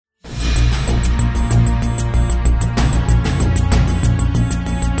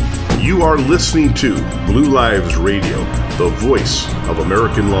You are listening to Blue Lives Radio, the voice of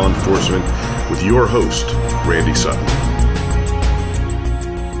American law enforcement, with your host, Randy Sutton.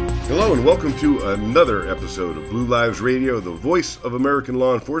 Hello and welcome to another episode of Blue Lives Radio, the voice of American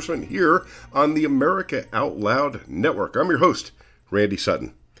law enforcement, here on the America Out Loud Network. I'm your host, Randy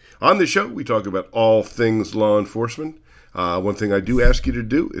Sutton. On the show, we talk about all things law enforcement. One thing I do ask you to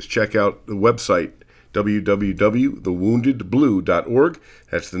do is check out the website, www.thewoundedblue.org.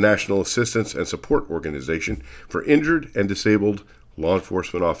 That's the National Assistance and Support Organization for Injured and Disabled Law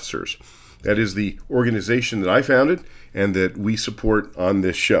Enforcement Officers. That is the organization that I founded and that we support on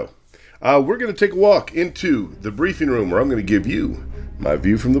this show. We're going to take a walk into the briefing room where I'm going to give you my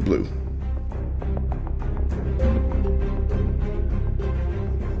view from the blue.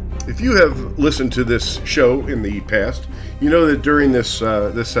 If you have listened to this show in the past, you know that during this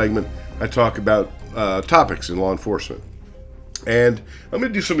segment, I talk about topics in law enforcement. And I'm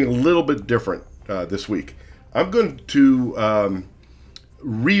going to do something a little bit different this week. I'm going to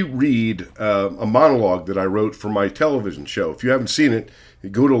reread a monologue that I wrote for my television show. If you haven't seen it,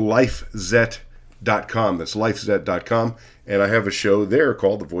 go to lifezet.com. That's lifezet.com. And I have a show there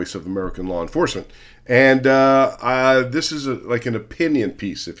called The Voice of American Law Enforcement. And this is like an opinion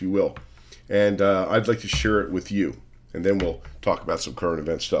piece, if you will. And I'd like to share it with you. And then we'll talk about some current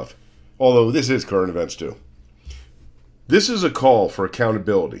event stuff. Although this is current events too. This is a call for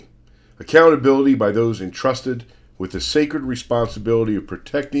accountability. Accountability by those entrusted with the sacred responsibility of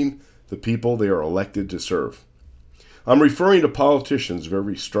protecting the people they are elected to serve. I'm referring to politicians of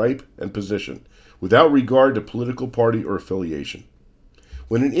every stripe and position, without regard to political party or affiliation.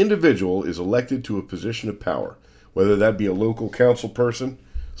 When an individual is elected to a position of power, whether that be a local council person,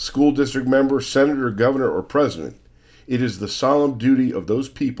 school district member, senator, governor, or president, it is the solemn duty of those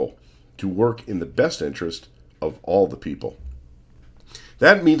people to work in the best interest of all the people.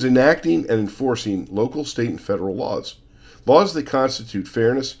 That means enacting and enforcing local, state, and federal laws. Laws that constitute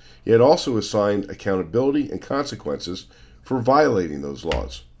fairness, yet also assign accountability and consequences for violating those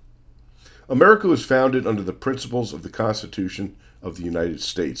laws. America was founded under the principles of the Constitution of the United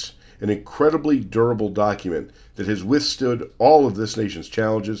States, an incredibly durable document that has withstood all of this nation's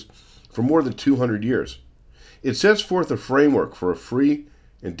challenges for more than 200 years. It sets forth a framework for a free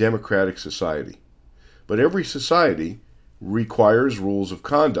and democratic society. But every society requires rules of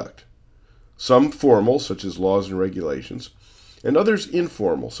conduct, some formal, such as laws and regulations, and others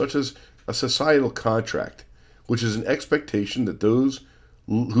informal, such as a societal contract, which is an expectation that those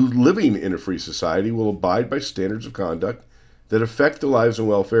who living in a free society will abide by standards of conduct that affect the lives and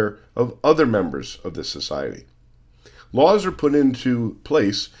welfare of other members of this society. Laws are put into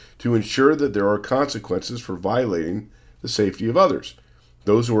place to ensure that there are consequences for violating the safety of others,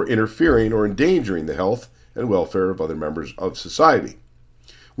 those who are interfering or endangering the health and welfare of other members of society.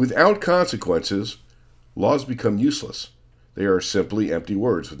 Without consequences, laws become useless. They are simply empty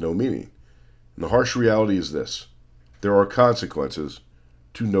words with no meaning. And the harsh reality is this: there are consequences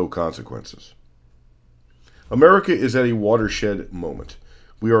to no consequences. America is at a watershed moment.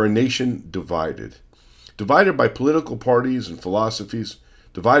 We are a nation divided. Divided by political parties and philosophies,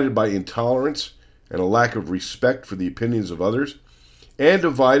 divided by intolerance and a lack of respect for the opinions of others, and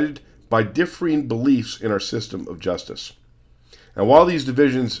divided by differing beliefs in our system of justice. And while these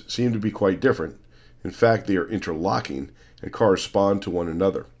divisions seem to be quite different, in fact they are interlocking and correspond to one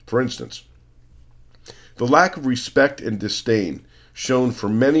another. For instance, the lack of respect and disdain shown for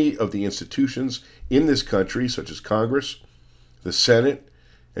many of the institutions in this country, such as Congress, the Senate,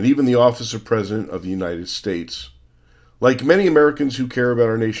 and even the office of President of the United States. Like many Americans who care about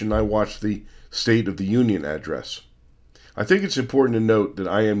our nation, I watched the State of the Union address. I think it's important to note that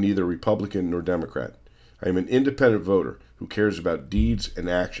I am neither Republican nor Democrat. I am an independent voter who cares about deeds and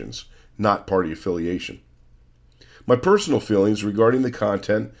actions, not party affiliation. My personal feelings regarding the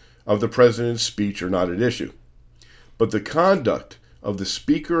content of the President's speech are not at issue, but the conduct of the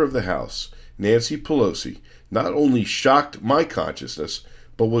Speaker of the House, Nancy Pelosi, not only shocked my consciousness,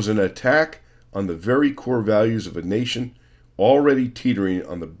 but was an attack on the very core values of a nation already teetering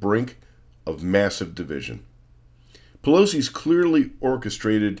on the brink of massive division. Pelosi's clearly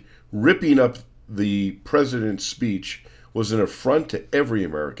orchestrated ripping up the president's speech was an affront to every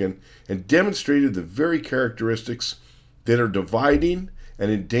American and demonstrated the very characteristics that are dividing and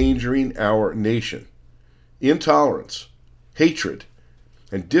endangering our nation: intolerance, hatred,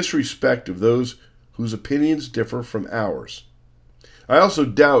 and disrespect of those whose opinions differ from ours. I also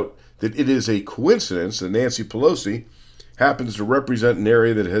doubt that it is a coincidence that Nancy Pelosi happens to represent an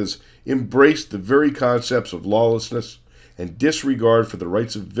area that has embraced the very concepts of lawlessness and disregard for the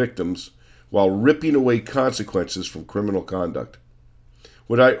rights of victims while ripping away consequences from criminal conduct.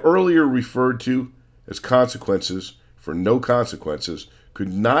 What I earlier referred to as consequences for no consequences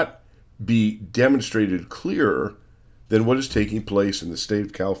could not be demonstrated clearer than what is taking place in the state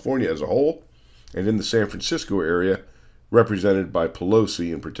of California as a whole and in the San Francisco area, represented by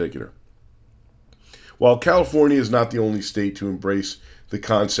Pelosi in particular. While California is not the only state to embrace the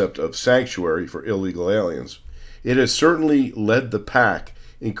concept of sanctuary for illegal aliens, it has certainly led the pack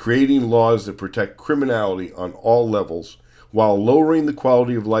in creating laws that protect criminality on all levels while lowering the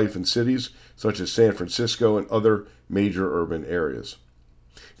quality of life in cities such as San Francisco and other major urban areas.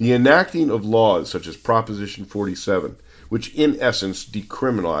 The enacting of laws such as Proposition 47, which in essence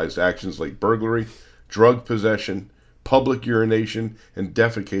decriminalized actions like burglary, drug possession, public urination and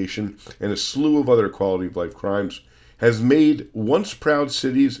defecation, and a slew of other quality of life crimes, has made once proud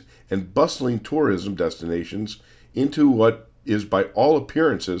cities and bustling tourism destinations into what is by all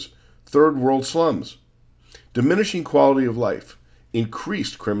appearances third world slums. Diminishing quality of life,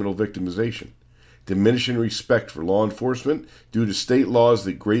 increased criminal victimization, diminishing respect for law enforcement due to state laws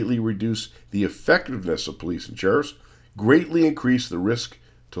that greatly reduce the effectiveness of police and sheriffs, greatly increase the risk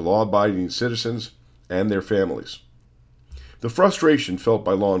to law-abiding citizens and their families. The frustration felt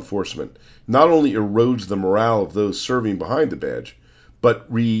by law enforcement not only erodes the morale of those serving behind the badge, but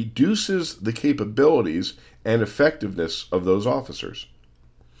reduces the capabilities and effectiveness of those officers.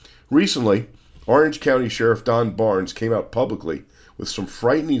 Recently, Orange County Sheriff Don Barnes came out publicly with some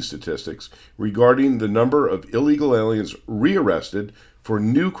frightening statistics regarding the number of illegal aliens rearrested for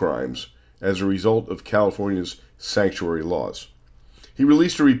new crimes as a result of California's sanctuary laws. He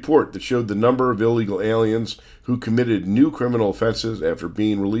released a report that showed the number of illegal aliens who committed new criminal offenses after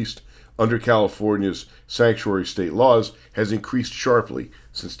being released under California's sanctuary state laws has increased sharply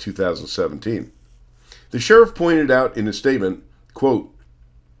since 2017. The sheriff pointed out in a statement, quote,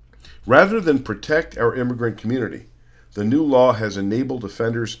 "Rather than protect our immigrant community, the new law has enabled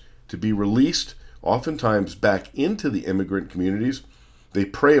offenders to be released, oftentimes back into the immigrant communities they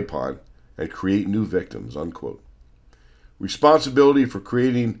prey upon and create new victims," unquote. Responsibility for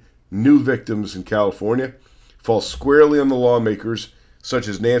creating new victims in California falls squarely on the lawmakers such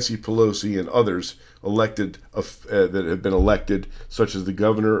as Nancy Pelosi and others elected that have been elected, such as the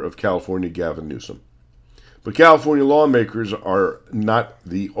governor of California, Gavin Newsom. But California lawmakers are not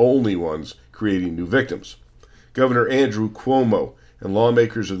the only ones creating new victims. Governor Andrew Cuomo and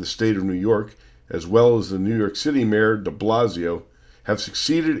lawmakers of the state of New York, as well as the New York City Mayor de Blasio, have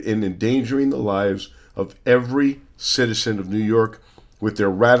succeeded in endangering the lives of every citizen of New York with their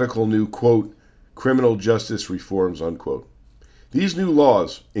radical new, quote, criminal justice reforms, unquote. These new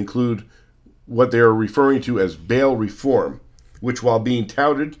laws include what they are referring to as bail reform, which, while being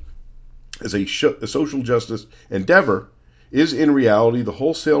touted as a social justice endeavor, is in reality the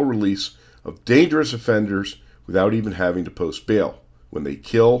wholesale release of dangerous offenders without even having to post bail when they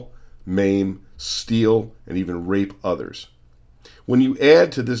kill, maim, steal, and even rape others. When you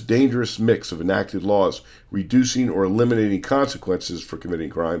add to this dangerous mix of enacted laws reducing or eliminating consequences for committing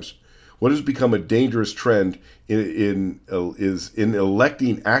crimes, what has become a dangerous trend is in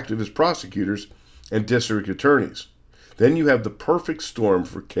electing activist prosecutors and district attorneys. Then you have the perfect storm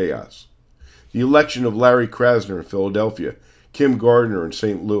for chaos. The election of Larry Krasner in Philadelphia, Kim Gardner in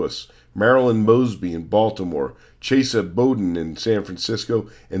St. Louis, Marilyn Mosby in Baltimore, Chesa Boudin in San Francisco,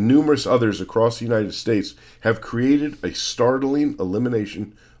 and numerous others across the United States have created a startling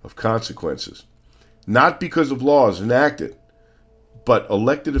elimination of consequences. Not because of laws enacted, but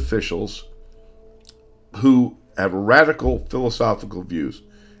elected officials who have radical philosophical views.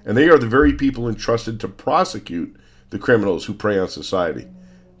 And they are the very people entrusted to prosecute the criminals who prey on society,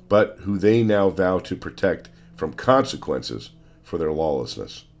 but who they now vow to protect from consequences for their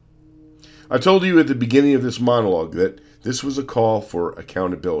lawlessness. I told you at the beginning of this monologue that this was a call for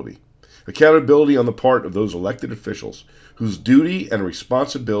accountability. Accountability on the part of those elected officials whose duty and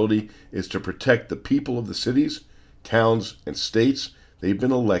responsibility is to protect the people of the cities, towns, and states they've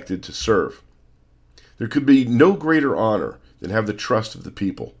been elected to serve. There could be no greater honor than have the trust of the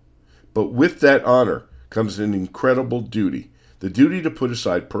people. But with that honor comes an incredible duty, the duty to put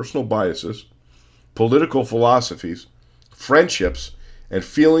aside personal biases, political philosophies, friendships, and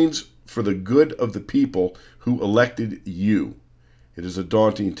feelings for the good of the people who elected you. It is a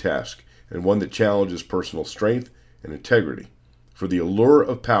daunting task, and one that challenges personal strength and integrity, for the allure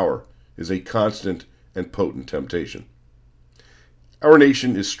of power is a constant and potent temptation. Our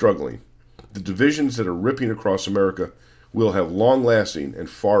nation is struggling. The divisions that are ripping across America will have long-lasting and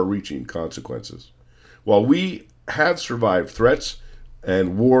far-reaching consequences. While we have survived threats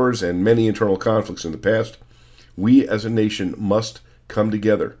and wars and many internal conflicts in the past, we as a nation must come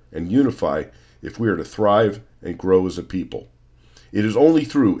together and unify if we are to thrive and grow as a people. It is only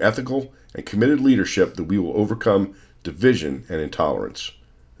through ethical and committed leadership that we will overcome division and intolerance.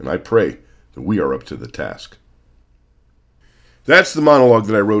 And I pray that we are up to the task. That's the monologue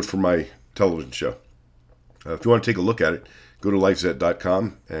that I wrote for my television show. If you want to take a look at it, go to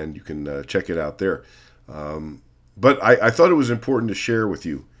lifezet.com and you can check it out there. But I thought it was important to share with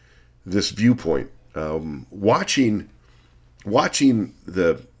you this viewpoint. Watching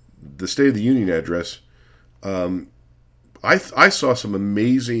the State of the Union address, I saw some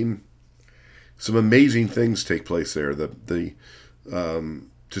amazing things take place there. The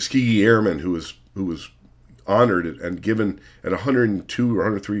Tuskegee Airman who was honored and given at 102 or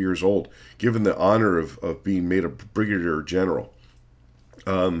 103 years old, given the honor of being made a brigadier general.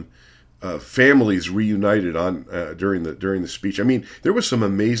 Families reunited during the speech. I mean, there was some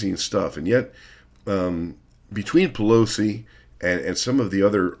amazing stuff, and yet between Pelosi and some of the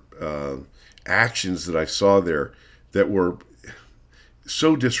other actions that I saw there that were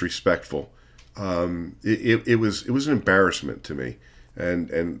so disrespectful, it was an embarrassment to me.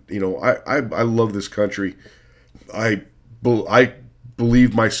 And you know, I love this country. I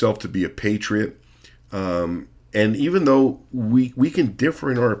believe myself to be a patriot. And even though we can differ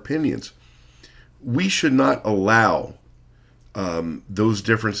in our opinions, we should not allow those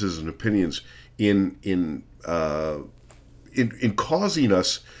differences in opinions in causing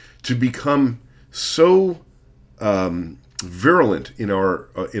us to become so virulent in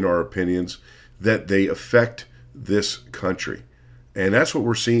our opinions that they affect this country. And that's what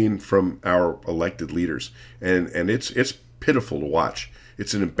we're seeing from our elected leaders, and it's pitiful to watch.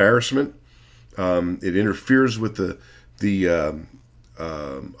 It's an embarrassment. It interferes with the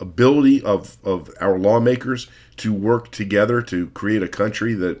ability of our lawmakers to work together to create a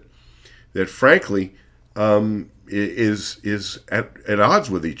country that frankly is at odds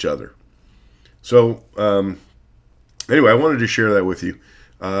with each other. So anyway, I wanted to share that with you.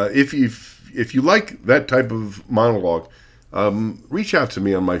 If you like that type of monologue, reach out to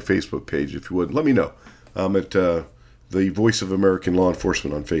me on my Facebook page if you would. Let me know. I'm at the Voice of American Law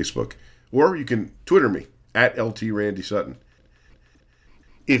Enforcement on Facebook. Or you can Twitter me, at LT Randy Sutton.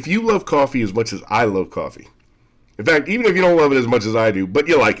 If you love coffee as much as I love coffee, in fact, even if you don't love it as much as I do, but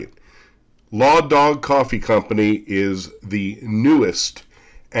you like it, Law Dog Coffee Company is the newest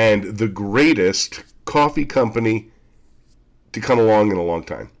and the greatest coffee company to come along in a long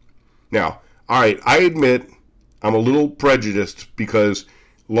time. Now, all right, I admit I'm a little prejudiced because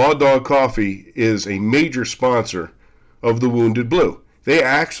Law Dog Coffee is a major sponsor of the Wounded Blue. They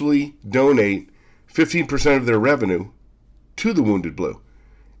actually donate 15% of their revenue to the Wounded Blue.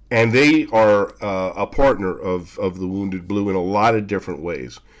 And they are a partner of the Wounded Blue in a lot of different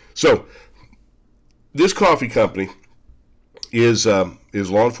ways. So, this coffee company is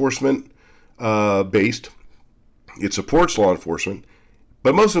law enforcement based. It supports law enforcement.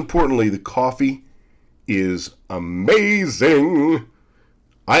 But most importantly, the coffee is amazing.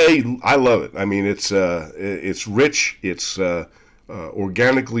 I love it. I mean, it's rich. It's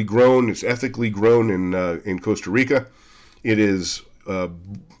organically grown. It's ethically grown in Costa Rica. It is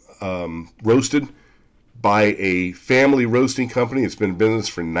roasted by a family roasting company. It's been in business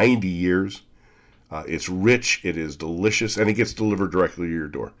for 90 years. It's rich. It is delicious, and it gets delivered directly to your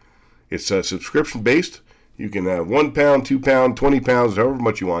door. It's subscription based. You can have 1 pound, 2 pound, 20 pounds, however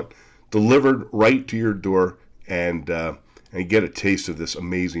much you want, delivered right to your door, and get a taste of this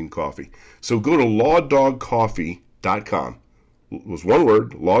amazing coffee. So go to lawdogcoffee.com. It was one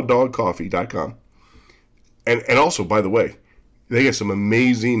word, lawdogcoffee.com. And also, by the way, they get some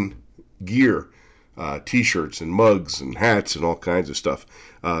amazing gear, t-shirts and mugs and hats and all kinds of stuff.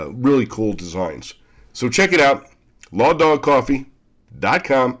 Really cool designs. So check it out,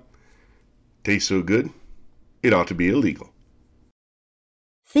 lawdogcoffee.com. Tastes so good, it ought to be illegal.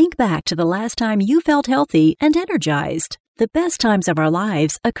 Think back to the last time you felt healthy and energized. The best times of our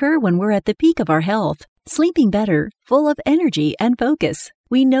lives occur when we're at the peak of our health, sleeping better, full of energy and focus.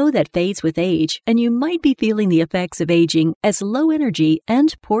 We know that fades with age, and you might be feeling the effects of aging as low energy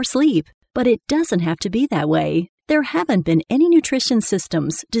and poor sleep. But it doesn't have to be that way. There haven't been any nutrition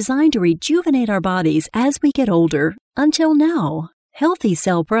systems designed to rejuvenate our bodies as we get older until now. Healthy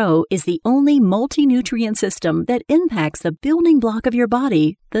Cell Pro is the only multi-nutrient system that impacts the building block of your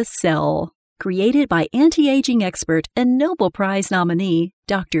body, the cell. Created by anti-aging expert and Nobel Prize nominee,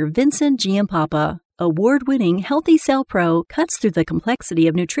 Dr. Vincent Giampapa, award-winning Healthy Cell Pro cuts through the complexity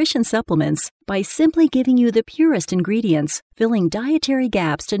of nutrition supplements by simply giving you the purest ingredients, filling dietary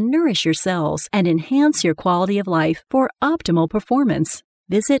gaps to nourish your cells and enhance your quality of life for optimal performance.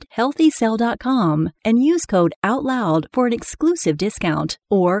 Visit healthycell.com and use code OUTLOUD for an exclusive discount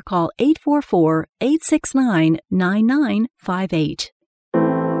or call 844-869-9958.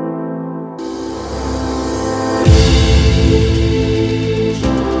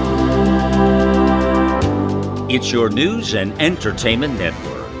 It's your news and entertainment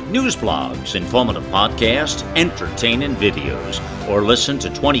network. News blogs, informative podcasts, entertaining videos, or listen to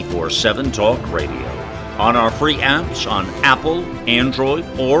 24/7 Talk Radio on our free apps on Apple, Android,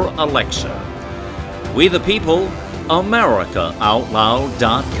 or Alexa. We the people,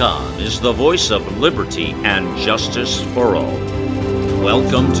 AmericaOutloud.com is the voice of liberty and justice for all.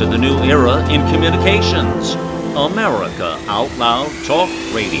 Welcome to the new era in communications. America Out Loud Talk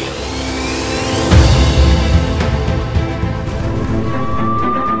Radio.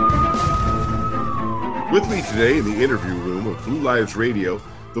 With me today in the interview room of Blue Lives Radio,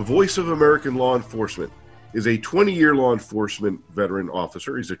 the voice of American law enforcement, is a 20-year law enforcement veteran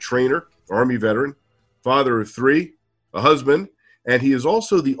officer. He's a trainer, Army veteran, father of 3, a husband, and he is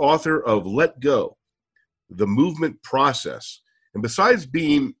also the author of Let Go, The Movement Process. And besides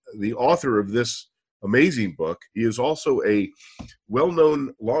being the author of this amazing book, he is also a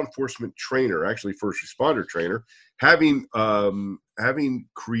well-known law enforcement trainer, actually first responder trainer, having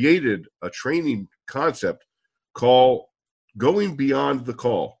created a training concept called Going Beyond the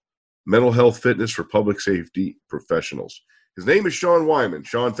Call, Mental Health Fitness for Public Safety Professionals. His name is Sean Wyman.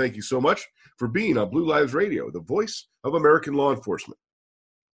 Sean, thank you so much for being on Blue Lives Radio, the voice of American law enforcement.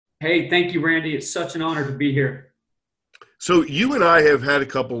 Hey, thank you, Randy. It's such an honor to be here. So you and I have had a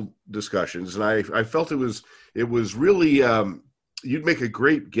couple discussions, and I felt it was really you'd make a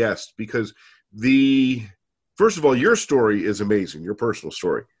great guest because first of all, your story is amazing, your personal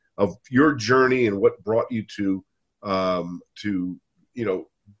story of your journey and what brought you to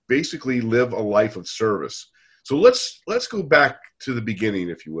basically live a life of service. So let's go back to the beginning,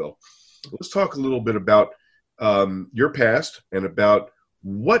 if you will. Let's talk a little bit about your past and about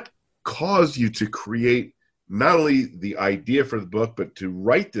what caused you to create not only the idea for the book, but to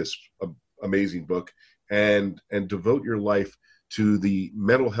write this amazing book and devote your life to the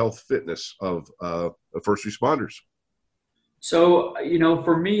mental health fitness of first responders. So,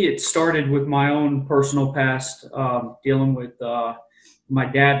 for me, it started with my own personal past, dealing with my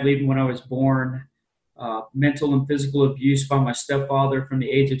dad leaving when I was born, mental and physical abuse by my stepfather from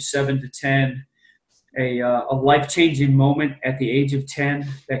the age of 7 to 10, a life-changing moment at the age of 10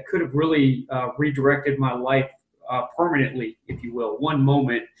 that could have really redirected my life permanently, if you will. One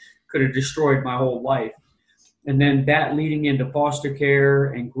moment could have destroyed my whole life. And then that leading into foster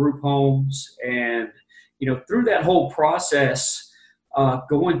care and group homes. And, through that whole process,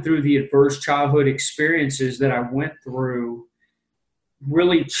 going through the adverse childhood experiences that I went through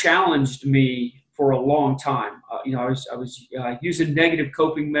really challenged me for a long time. I was using negative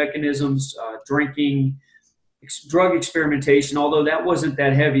coping mechanisms, drinking, drug experimentation, although that wasn't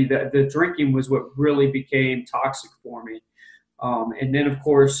that heavy. The drinking was what really became toxic for me. And then, of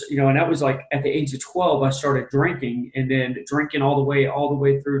course, and that was like at the age of 12, I started drinking, and then drinking all the way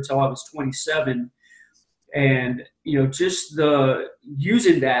through till I was 27. And, just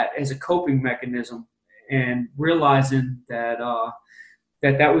using that as a coping mechanism and realizing that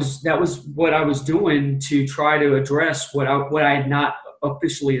that was what I was doing to try to address what I had not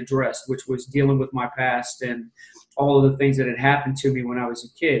officially addressed, which was dealing with my past and all of the things that had happened to me when I was a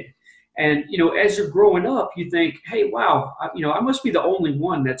kid. And, as you're growing up, you think, hey, wow, I must be the only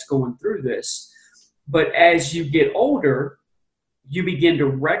one that's going through this. But as you get older, you begin to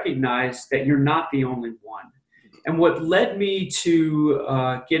recognize that you're not the only one. And what led me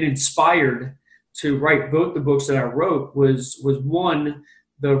to get inspired to write both the books that I wrote was one,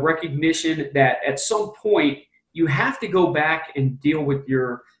 the recognition that at some point you have to go back and deal with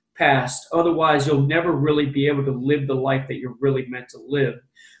your past. Otherwise, you'll never really be able to live the life that you're really meant to live.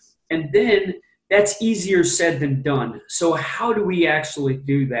 And then that's easier said than done. So how do we actually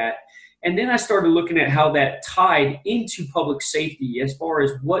do that? And then I started looking at how that tied into public safety as far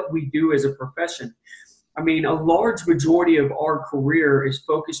as what we do as a profession. I mean, a large majority of our career is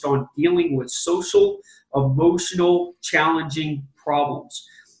focused on dealing with social, emotional, challenging problems.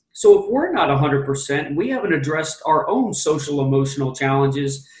 So if we're not 100% and we haven't addressed our own social, emotional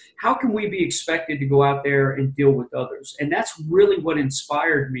challenges, how can we be expected to go out there and deal with others? And that's really what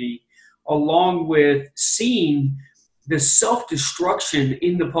inspired me, along with seeing the self-destruction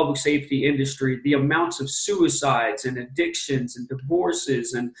in the public safety industry, the amounts of suicides and addictions and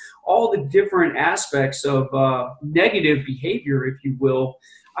divorces and all the different aspects of negative behavior, if you will.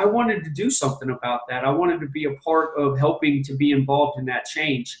 I wanted to do something about that. I wanted to be a part of helping to be involved in that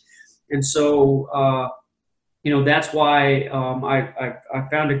change. And so That's why I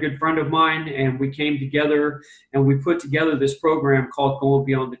found a good friend of mine, and we came together and we put together this program called Going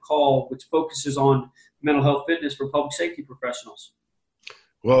Beyond the Call, which focuses on mental health fitness for public safety professionals.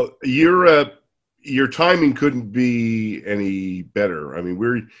 Well, your timing couldn't be any better. I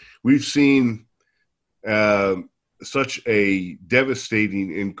mean, we've seen such a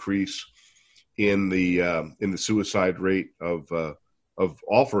devastating increase in the suicide rate of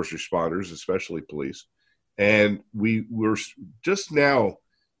all first responders, especially police. And we're just now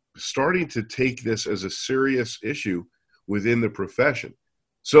starting to take this as a serious issue within the profession.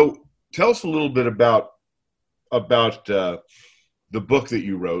 So tell us a little bit about the book that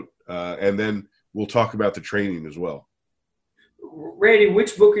you wrote, and then we'll talk about the training as well. Randy,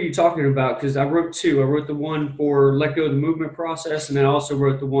 which book are you talking about? Because I wrote two. I wrote the one for Let Go of the Movement Process, and then I also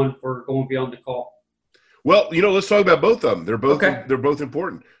wrote the one for Going Beyond the Call. Well, let's talk about both of them. They're both okay. They're both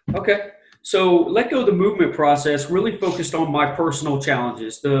important. Okay. So Let Go of the Movement Process really focused on my personal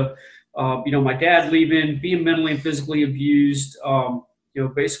challenges. My dad leaving, being mentally and physically abused,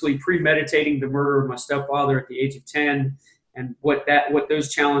 basically premeditating the murder of my stepfather at the age of 10, and what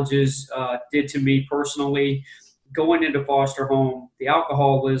those challenges did to me personally, going into foster home, the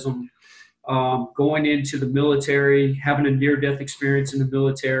alcoholism, going into the military, having a near-death experience in the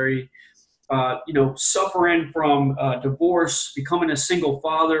military, suffering from divorce, becoming a single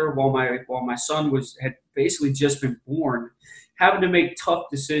father while my son had basically just been born, having to make tough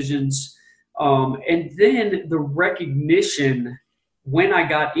decisions, and then the recognition when I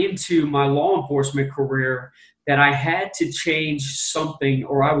got into my law enforcement career that I had to change something,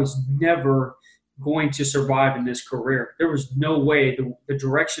 or I was never going to survive in this career. There was no way, the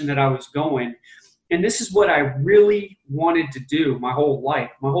direction that I was going. And this is what I really wanted to do my whole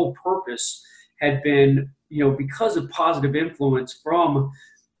life. My whole purpose had been, because of positive influence from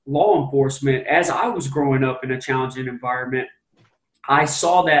law enforcement. As I was growing up in a challenging environment, I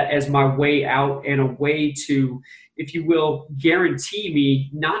saw that as my way out and a way to, if you will, guarantee me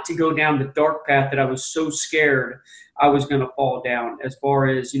not to go down the dark path that I was so scared I was going to fall down. As far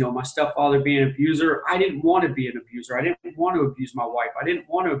as, my stepfather being an abuser, I didn't want to be an abuser. I didn't want to abuse my wife. I didn't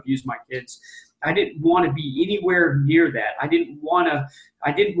want to abuse my kids. I didn't want to be anywhere near that. I didn't want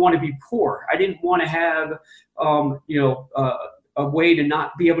to be poor. I didn't want to have, a way to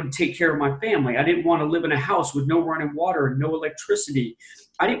not be able to take care of my family. I didn't want to live in a house with no running water and no electricity.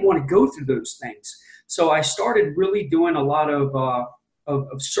 I didn't want to go through those things. So I started really doing a lot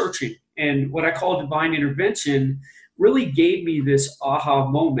of searching, and what I call divine intervention really gave me this aha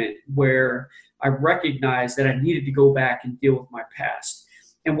moment where I recognized that I needed to go back and deal with my past.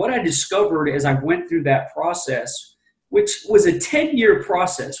 And what I discovered as I went through that process, which was a 10-year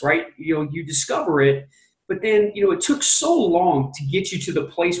process, right? You discover it, but then, it took so long to get you to the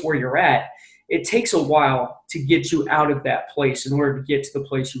place where you're at. It takes a while to get you out of that place in order to get to the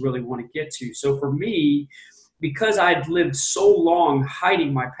place you really want to get to. So for me, because I'd lived so long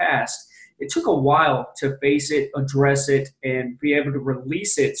hiding my past, it took a while to face it, address it, and be able to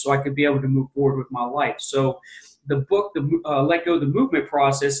release it so I could be able to move forward with my life. So the book, Let Go of the Movement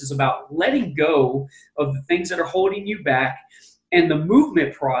Process, is about letting go of the things that are holding you back, and the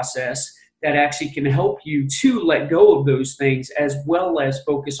movement process that actually can help you to let go of those things, as well as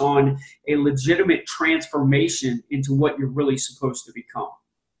focus on a legitimate transformation into what you're really supposed to become.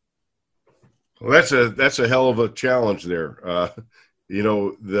 Well, that's a hell of a challenge there.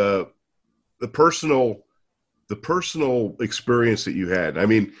 The personal experience that you had. I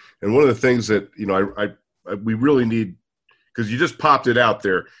mean, and one of the things that we really need, because you just popped it out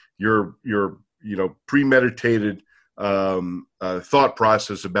there, your premeditated thought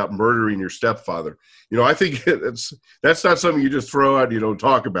process about murdering your stepfather. I think that's not something you just throw out and you don't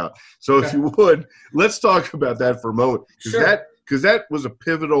talk about. So if you would, let's talk about that for a moment, because that was a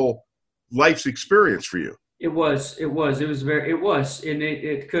pivotal life's experience for you. It was, and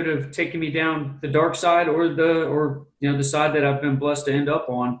it could have taken me down the dark side or the side that I've been blessed to end up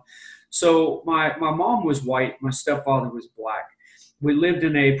on. So my mom was white, my stepfather was black. We lived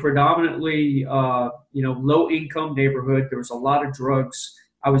in a predominantly, low-income neighborhood. There was a lot of drugs.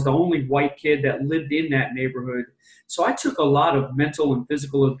 I was the only white kid that lived in that neighborhood. So I took a lot of mental and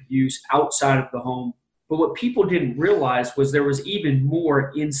physical abuse outside of the home. But what people didn't realize was there was even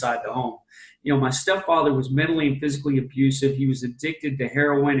more inside the home. My stepfather was mentally and physically abusive. He was addicted to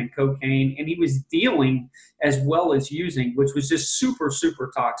heroin and cocaine, and he was dealing as well as using, which was just super,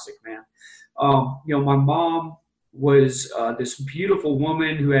 super toxic, man. My mom was this beautiful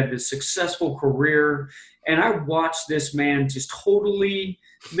woman who had this successful career, and I watched this man just totally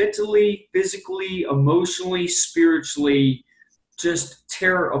mentally, physically, emotionally, spiritually just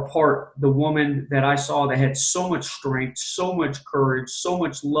tear apart the woman that I saw that had so much strength, so much courage, so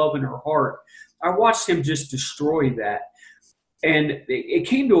much love in her heart. I watched him just destroy that. And it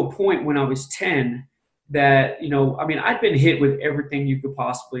came to a point when I was 10 that, I'd been hit with everything you could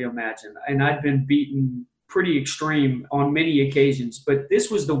possibly imagine. And I'd been beaten pretty extreme on many occasions. But this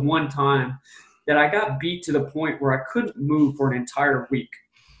was the one time that I got beat to the point where I couldn't move for an entire week.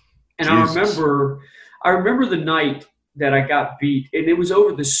 And Jesus. I remember the night that I got beat, and it was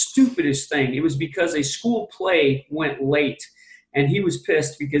over the stupidest thing. It was because a school play went late, and he was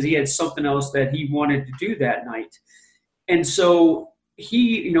pissed because he had something else that he wanted to do that night. And so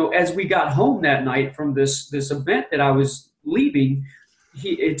he, as we got home that night from this event that I was leaving,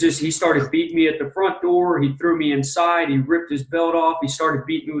 he started beating me at the front door. He threw me inside. He ripped his belt off. He started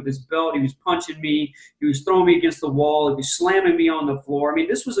beating me with his belt. He was punching me. He was throwing me against the wall. He was slamming me on the floor. I mean,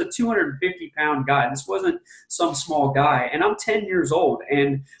 this was a 250-pound guy. This wasn't some small guy. And I'm 10 years old.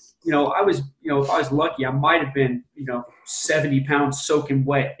 And, if I was lucky, I might have been, 70 pounds soaking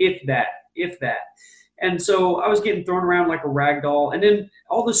wet, if that. And so I was getting thrown around like a rag doll. And then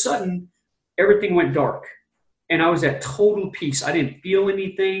all of a sudden, everything went dark. And I was at total peace. I didn't feel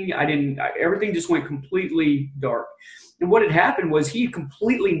anything. Everything just went completely dark. And what had happened was he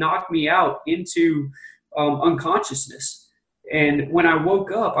completely knocked me out into unconsciousness. And when I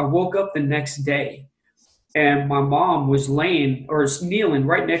woke up the next day. And my mom was kneeling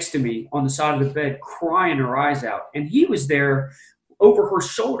right next to me on the side of the bed, crying her eyes out. And he was there over her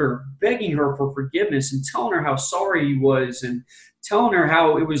shoulder, begging her for forgiveness and telling her how sorry he was and telling her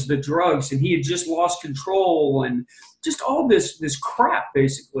how it was the drugs and he had just lost control and just all this crap,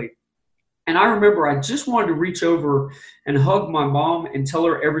 basically. And I remember I just wanted to reach over and hug my mom and tell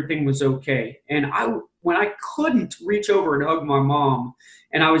her everything was okay. And when I couldn't reach over and hug my mom,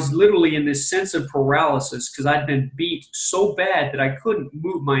 and I was literally in this sense of paralysis because I'd been beat so bad that I couldn't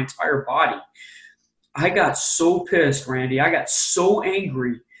move my entire body, I got so pissed, Randy. I got so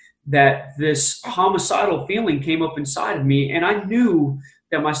angry that this homicidal feeling came up inside of me, and I knew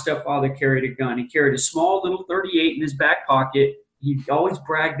that my stepfather carried a gun. He carried a small little .38 in his back pocket. He always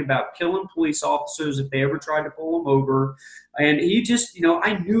bragged about killing police officers if they ever tried to pull him over. And he just,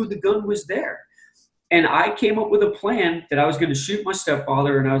 I knew the gun was there. And I came up with a plan that I was going to shoot my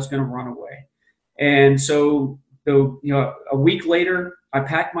stepfather and I was going to run away. And so, a week later, I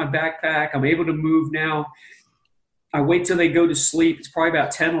packed my backpack. I'm able to move now. I wait till they go to sleep. It's probably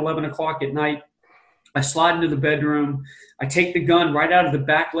about 10, 11 o'clock at night. I slide into the bedroom. I take the gun right out of the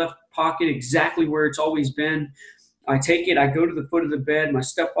back left pocket, exactly where it's always been. I take it. I go to the foot of the bed. My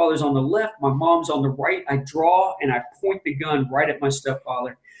stepfather's on the left. My mom's on the right. I draw, and I point the gun right at my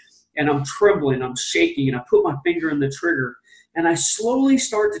stepfather. And I'm trembling. I'm shaking, and I put my finger in the trigger. And I slowly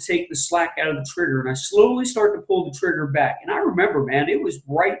start to take the slack out of the trigger, and I slowly start to pull the trigger back. And I remember, man, it was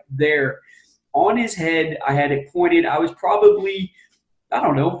right there on his head. I had it pointed. I was probably,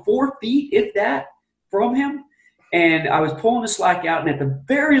 4 feet, if that, from him. And I was pulling the slack out. And at the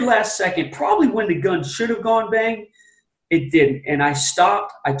very last second, probably when the gun should have gone bang, it didn't. And I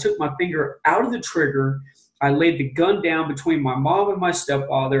stopped. I took my finger out of the trigger. I laid the gun down between my mom and my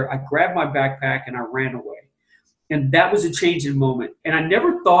stepfather. I grabbed my backpack and I ran away. And that was a changing moment. And I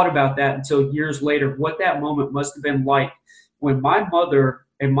never thought about that until years later, what that moment must have been like when my mother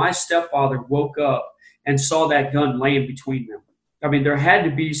and my stepfather woke up and saw that gun laying between them. I mean, there had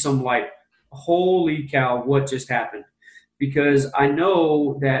to be some holy cow, what just happened? Because I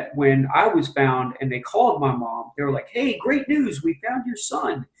know that when I was found and they called my mom, they were like, hey, great news, we found your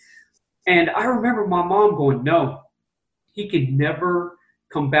son. And I remember my mom going, no, he could never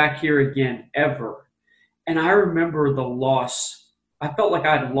come back here again, ever. And I remember the loss. I felt like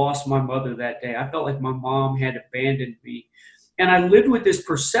I had lost my mother that day. I felt like my mom had abandoned me. And I lived with this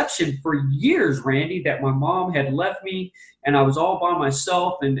perception for years, Randy, that my mom had left me and I was all by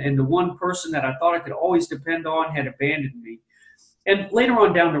myself, and the one person that I thought I could always depend on had abandoned me. And later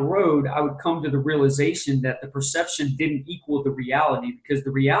on down the road, I would come to the realization that the perception didn't equal the reality, because the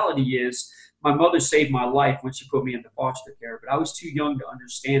reality is my mother saved my life when she put me into foster care, but I was too young to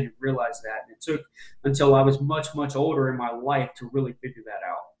understand and realize that. And it took until I was much, much older in my life to really figure that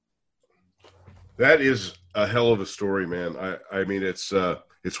out. That is a hell of a story, man. I mean, it's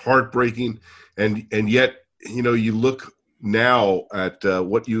heartbreaking, and yet, you look now at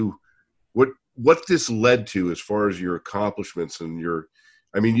what this led to as far as your accomplishments and you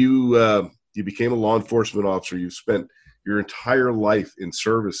became a law enforcement officer. You've spent your entire life in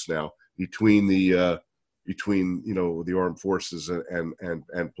service now between the armed forces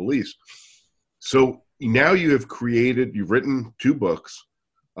and police. So now you've written 2 books.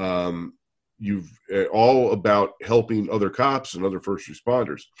 you've all about helping other cops and other first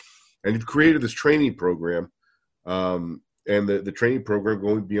responders, and you've created this training program, and the training program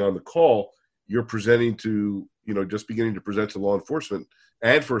going beyond the call. You're presenting to, just beginning to present to law enforcement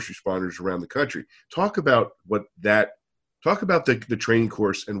and first responders around the country. Talk about the training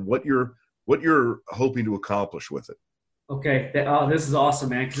course and what you're hoping to accomplish with it. Okay. This is awesome,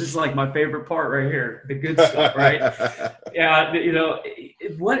 man. Cause this is like my favorite part right here. The good stuff, right? Yeah.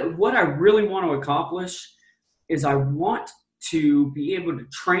 What I really want to accomplish is I want to be able to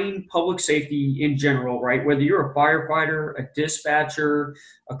train public safety in general, right? Whether you're a firefighter, a dispatcher,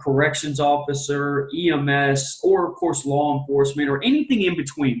 a corrections officer, EMS, or of course law enforcement, or anything in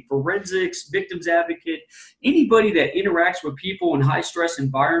between, forensics, victims advocate, anybody that interacts with people in high stress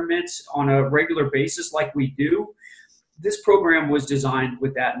environments on a regular basis like we do. This program was designed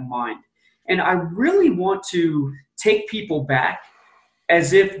with that in mind. And I really want to take people back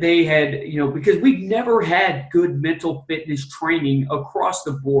as if they had, because we've never had good mental fitness training across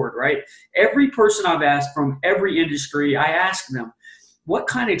the board, right? Every person I've asked from every industry, I ask them, what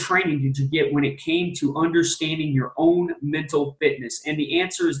kind of training did you get when it came to understanding your own mental fitness? And the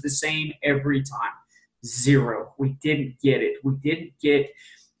answer is the same every time. Zero. We didn't get it. We didn't get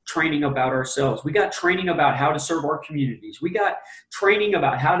training about ourselves. We got training about how to serve our communities. We got training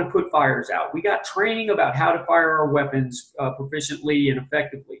about how to put fires out. We got training about how to fire our weapons proficiently and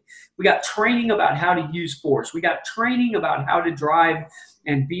effectively. We got training about how to use force. We got training about how to drive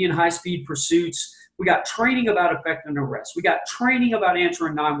and be in high-speed pursuits. We got training about effective arrest. We got training about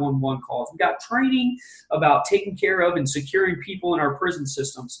answering 911 calls. We got training about taking care of and securing people in our prison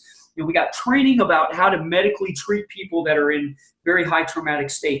systems. We got training about how to medically treat people that are in very high traumatic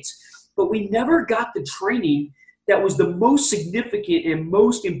states. But we never got the training that was the most significant and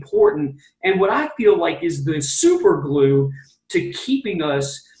most important, and what I feel like is the super glue to keeping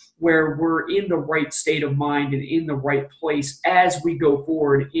us where we're in the right state of mind and in the right place as we go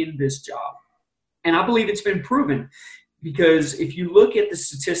forward in this job. And I believe it's been proven. Because if you look at the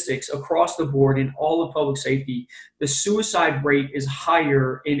statistics across the board in all of public safety, the suicide rate is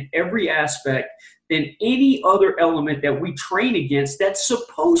higher in every aspect than any other element that we train against that's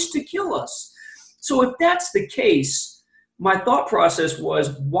supposed to kill us. So if that's the case, my thought process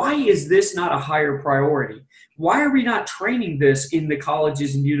was, why is this not a higher priority? Why are we not training this in the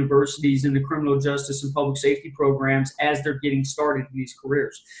colleges and universities and the criminal justice and public safety programs as they're getting started in these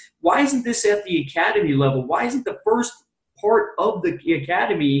careers? Why isn't this at the academy level? Why isn't the first part of the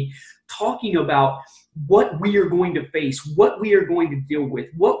academy talking about what we are going to face, what we are going to deal with,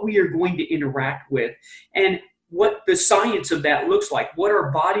 what we are going to interact with, and what the science of that looks like, what our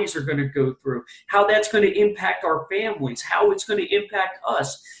bodies are going to go through, how that's going to impact our families, how it's going to impact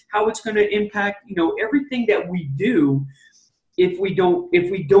us, how it's going to impact, everything that we do if we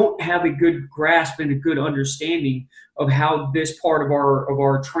don't have a good grasp and a good understanding of how this part of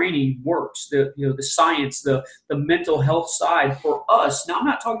our training works, the science, the mental health side for us. Now, I'm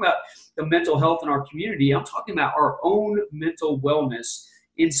not talking about the mental health in our community. I'm talking about our own mental wellness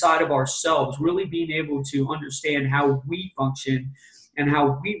inside of ourselves, really being able to understand how we function and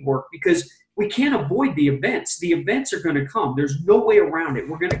how we work, because we can't avoid the events. The events are going to come. There's no way around it.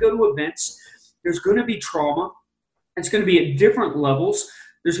 We're going to go to events. There's going to be trauma. It's going to be at different levels.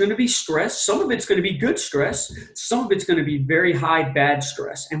 There's going to be stress. Some of it's going to be good stress. Some of it's going to be very high, bad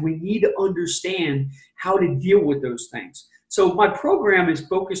stress. And we need to understand how to deal with those things. So my program is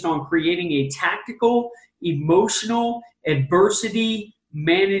focused on creating a tactical, emotional adversity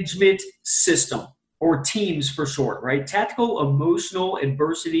management system, or TEAMS for short, right? Tactical Emotional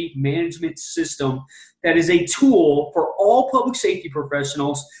Adversity Management System that is a tool for all public safety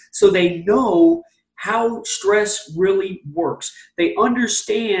professionals so they know how stress really works. They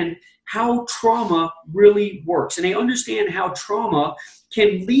understand how trauma really works, and they understand how trauma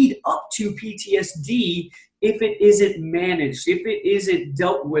can lead up to PTSD if it isn't managed, if it isn't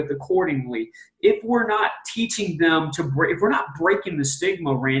dealt with accordingly, if we're not teaching them if we're not breaking the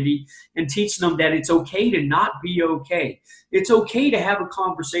stigma, Randy, and teaching them that it's okay to not be okay. It's okay to have a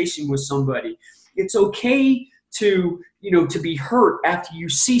conversation with somebody. It's okay to be hurt after you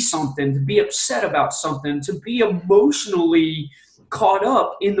see something, to be upset about something, to be emotionally caught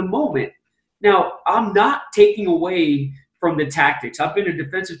up in the moment. Now, I'm not taking away from the tactics. I've been a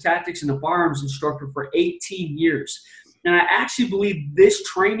defensive tactics and a firearms instructor for 18 years. And I actually believe this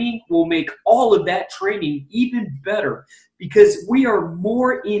training will make all of that training even better because we are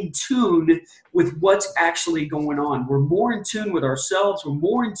more in tune with what's actually going on. We're more in tune with ourselves. We're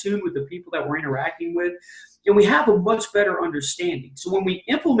more in tune with the people that we're interacting with. and we have a much better understanding. So when we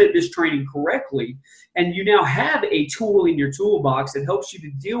implement this training correctly, and you now have a tool in your toolbox that helps you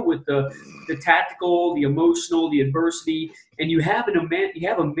to deal with the tactical, the emotional, the adversity, and you have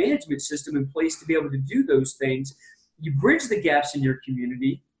a management system in place to be able to do those things, you bridge the gaps in your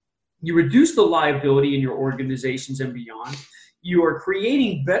community, you reduce the liability in your organizations and beyond. You are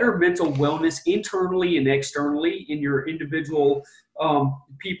creating better mental wellness internally and externally in your individual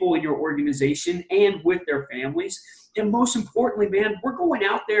people in your organization and with their families. And most importantly, man, we're going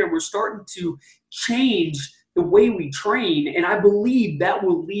out there and we're starting to change the way we train. And I believe that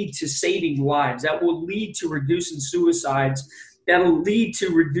will lead to saving lives. That will lead to reducing suicides. That'll lead to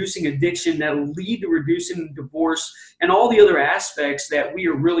reducing addiction. That'll lead to reducing divorce and all the other aspects that we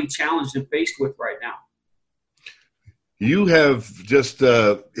are really challenged and faced with right now. You have just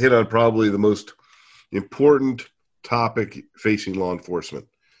hit on probably the most important topic facing law enforcement,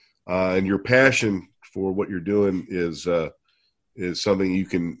 and your passion for what you're doing is something you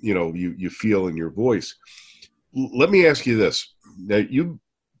can, you feel in your voice. Let me ask you this: now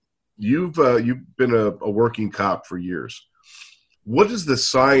you've been a working cop for years. What is the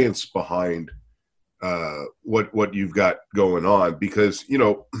science behind what you've got going on? Because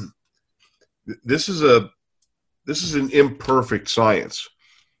this is an imperfect science.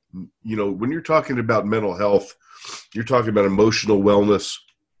 When you're talking about mental health, you're talking about emotional wellness.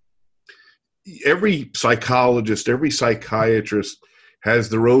 Every psychologist, every psychiatrist has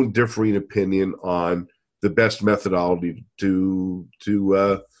their own differing opinion on the best methodology to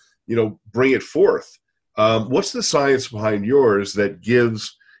bring it forth. What's the science behind yours that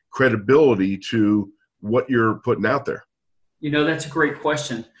gives credibility to what you're putting out there? That's a great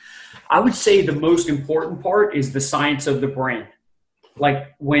question. I would say the most important part is the science of the brain.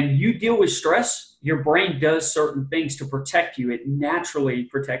 Like when you deal with stress, your brain does certain things to protect you. It naturally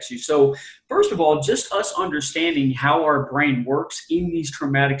protects you. So first of all, just us understanding how our brain works in these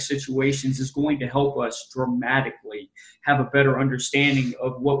traumatic situations is going to help us dramatically have a better understanding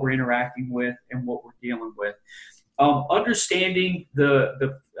of what we're interacting with and what we're dealing with. Understanding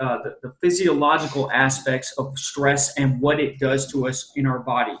the physiological aspects of stress and what it does to us in our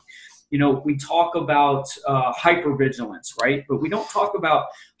body. We talk about hypervigilance, right? But we don't talk about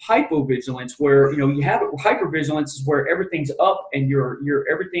hypovigilance, where you have hypervigilance is where everything's up and your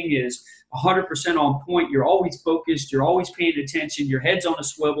everything is 100% on point. You're always focused. You're always paying attention. Your head's on a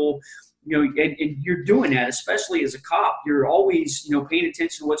swivel. And you're doing that, especially as a cop. You're always paying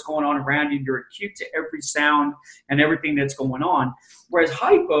attention to what's going on around you. You're acute to every sound and everything that's going on. Whereas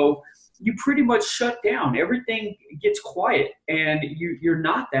hypo, you pretty much shut down. Everything gets quiet, and you're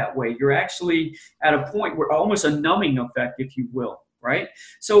not that way. You're actually at a point where almost a numbing effect, if you will, right?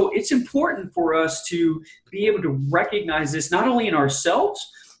 So it's important for us to be able to recognize this not only in ourselves,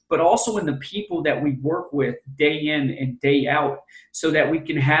 but also in the people that we work with day in and day out, so that we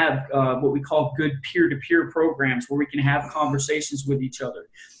can have what we call good peer-to-peer programs where we can have conversations with each other,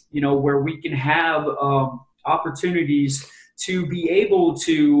 where we can have opportunities to be able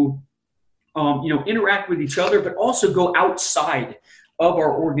to interact with each other, but also go outside of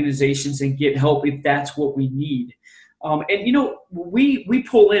our organizations and get help if that's what we need. We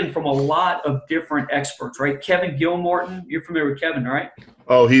pull in from a lot of different experts, right? Kevin Gilmartin, you're familiar with Kevin, right?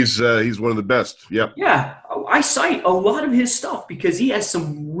 Oh, he's one of the best. Yep. Yeah. I cite a lot of his stuff because he has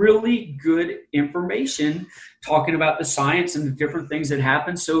some really good information talking about the science and the different things that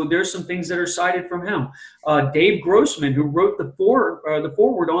happen. So there's some things that are cited from him. Dave Grossman, who wrote the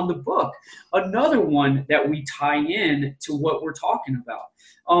foreword on the book, another one that we tie in to what we're talking about.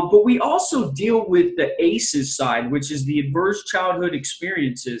 But we also deal with the ACEs side, which is the adverse childhood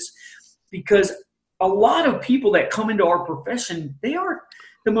experiences, because a lot of people that come into our profession, they aren't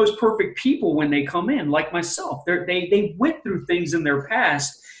the most perfect people when they come in, like myself. They went through things in their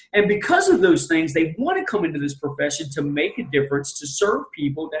past, and because of those things, they want to come into this profession to make a difference, to serve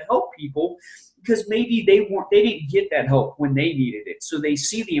people, to help people, because maybe they didn't get that help when they needed it. So they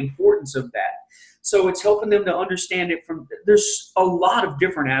see the importance of that. So it's helping them to understand it there's a lot of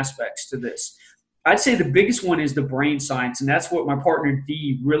different aspects to this. I'd say the biggest one is the brain science, and that's what my partner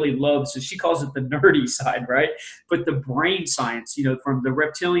Dee really loves. So she calls it the nerdy side, right? But the brain science, from the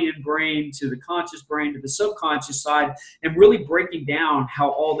reptilian brain to the conscious brain to the subconscious side, and really breaking down how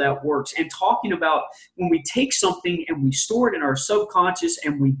all that works and talking about when we take something and we store it in our subconscious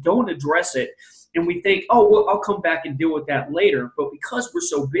and we don't address it, and we think, oh, well, I'll come back and deal with that later. But because we're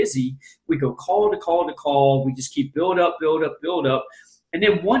so busy, we go call to call to call. We just keep build up. And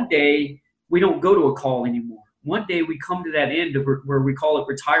then one day, we don't go to a call anymore. One day we come to that end of where we call it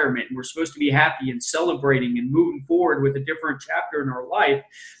retirement, and we're supposed to be happy and celebrating and moving forward with a different chapter in our life.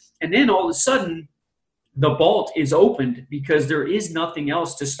 And then all of a sudden, the vault is opened because there is nothing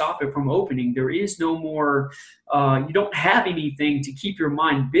else to stop it from opening. There is no more, you don't have anything to keep your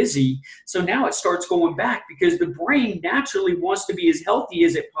mind busy. So now it starts going back because the brain naturally wants to be as healthy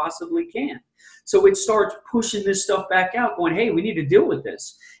as it possibly can. So it starts pushing this stuff back out going, hey, we need to deal with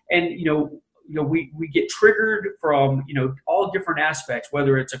this. And, we get triggered from, all different aspects,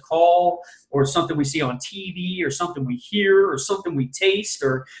 whether it's a call or something we see on TV or something we hear or something we taste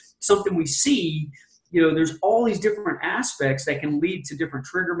or something we see. There's all these different aspects that can lead to different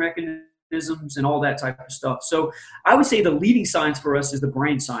trigger mechanisms and all that type of stuff. So I would say the leading science for us is the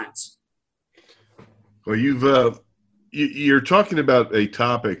brain science. Well, you're talking about a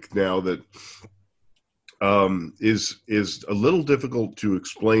topic now that is a little difficult to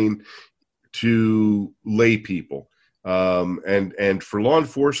explain to lay people, and for law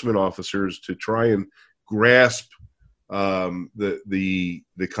enforcement officers to try and grasp the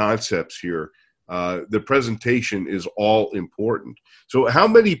concepts here. The presentation is all important. So how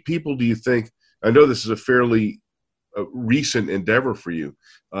many people do you think, I know this is a fairly recent endeavor for you,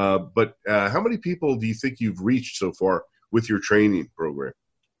 but how many people do you think you've reached so far with your training program?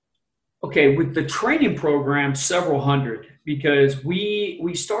 Okay, with the training program, several hundred, because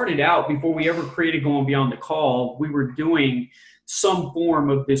we started out before we ever created Going Beyond the Call, we were doing some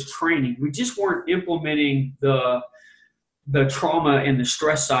form of this training. We just weren't implementing the trauma and the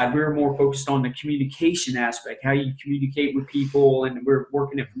stress side. We were more focused on the communication aspect, how you communicate with people, and we're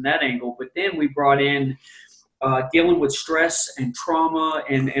working it from that angle. But then we brought in dealing with stress and trauma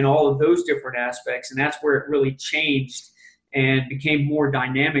and all of those different aspects, and that's where it really changed and became more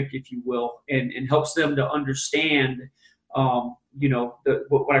dynamic, if you will, and helps them to understand,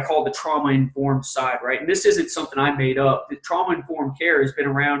 what I call the trauma-informed side, right? And this isn't something I made up. The trauma-informed care has been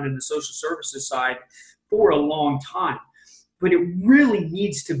around in the social services side for a long time. But it really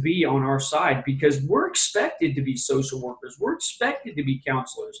needs to be on our side because we're expected to be social workers. We're expected to be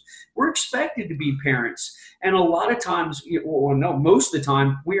counselors. We're expected to be parents. And a lot of times, most of the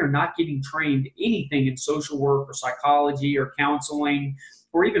time, we are not getting trained anything in social work or psychology or counseling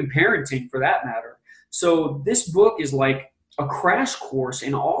or even parenting for that matter. So this book is like a crash course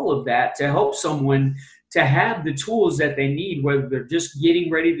in all of that to help someone to have the tools that they need, whether they're just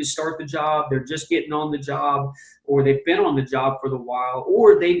getting ready to start the job, they're just getting on the job, or they've been on the job for a while,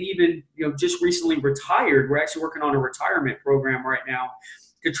 or they've even just recently retired. We're actually working on a retirement program right now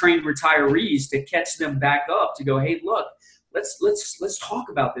to train retirees to catch them back up to go, hey, look, let's talk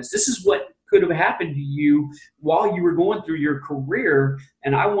about this. This is what could have happened to you while you were going through your career,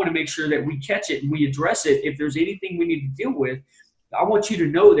 and I want to make sure that we catch it and we address it. If there's anything we need to deal with, I want you to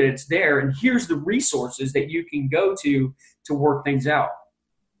know that it's there, and here's the resources that you can go to work things out.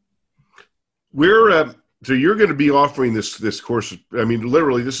 So you're going to be offering this course. I mean,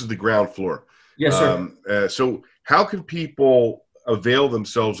 literally, this is the ground floor. Yes, sir. So how can people avail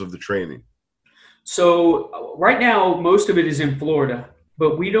themselves of the training? So right now, most of it is in Florida,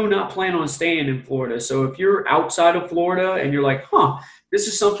 but we do not plan on staying in Florida. So if you're outside of Florida and you're like, this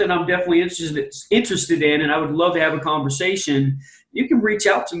is something I'm definitely interested in, and I would love to have a conversation, you can reach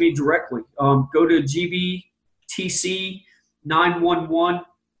out to me directly. Go to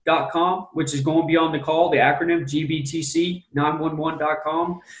gbtc911.com, which is Going Beyond the Call, the acronym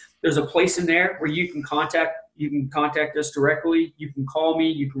gbtc911.com. There's a place in there where you can contact us directly. You can call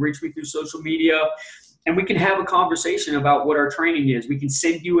me. You can reach me through social media, and we can have a conversation about what our training is. We can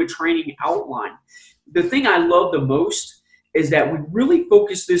send you a training outline. The thing I love the most is that we really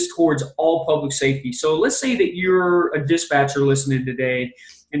focus this towards all public safety. So let's say that you're a dispatcher listening today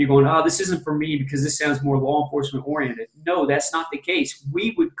and you're going, this isn't for me because this sounds more law enforcement oriented. No, that's not the case.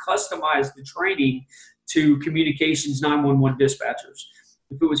 We would customize the training to communications 911 dispatchers.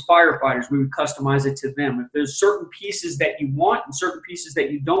 If it was firefighters, we would customize it to them. If there's certain pieces that you want and certain pieces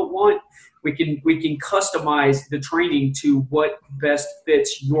that you don't want, we can customize the training to what best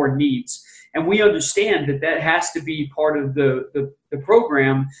fits your needs. And we understand that has to be part of the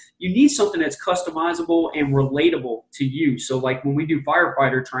program. You need something that's customizable and relatable to you. So like when we do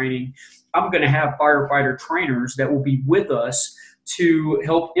firefighter training, I'm going to have firefighter trainers that will be with us to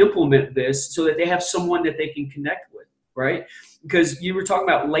help implement this so that they have someone that they can connect with, right? Because you were talking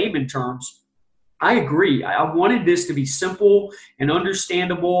about layman terms. I agree. I wanted this to be simple and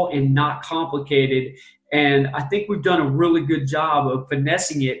understandable and not complicated. And I think we've done a really good job of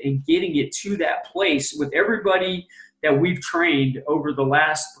finessing it and getting it to that place with everybody that we've trained over the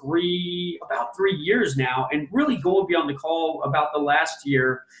last about 3 years now, and really Going Beyond the Call about the last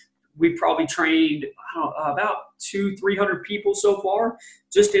year. We probably trained about 200-300 people so far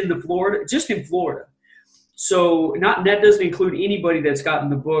just in Florida. So that doesn't include anybody that's gotten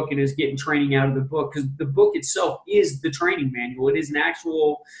the book and is getting training out of the book, because the book itself is the training manual. It is an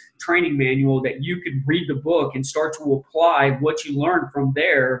actual training manual that you can read the book and start to apply what you learn from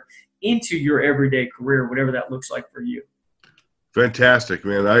there into your everyday career, whatever that looks like for you. Fantastic,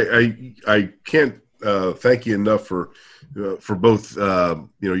 man. I can't thank you enough for both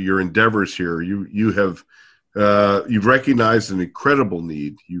your endeavors here. You've recognized an incredible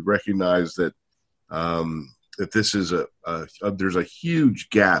need. You recognize that that this is there's a huge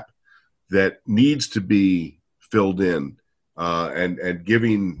gap that needs to be filled in, and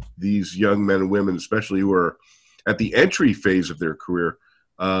giving these young men and women, especially who are at the entry phase of their career,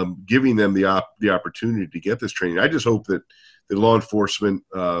 giving them the opportunity to get this training. I just hope that the law enforcement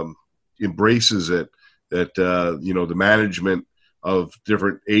embraces it, that the management of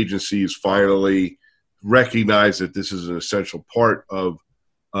different agencies finally recognize that this is an essential part of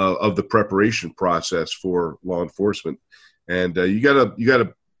the preparation process for law enforcement. And you got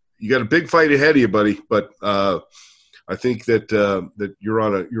a big fight ahead of you, buddy. But I think that you're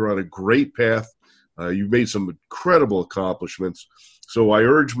on a great path. You've made some incredible accomplishments. So I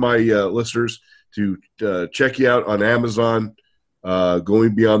urge my listeners to check you out on Amazon.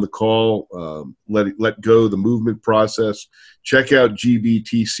 Going Beyond the Call, let go the movement process. Check out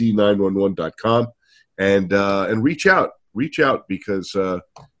gbtc911.com and reach out because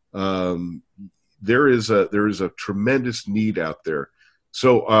there is a tremendous need out there.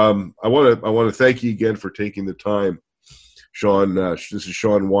 So I want to thank you again for taking the time, Sean. This is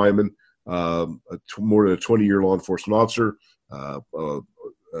Sean Wyman, more than a 20-year law enforcement officer,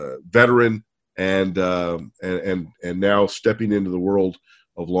 veteran. And now stepping into the world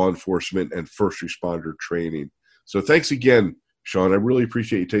of law enforcement and first responder training. So thanks again, Sean. I really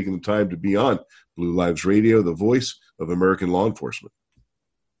appreciate you taking the time to be on Blue Lives Radio, the voice of American law enforcement.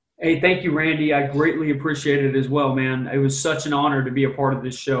 Hey, thank you, Randy. I greatly appreciate it as well, man. It was such an honor to be a part of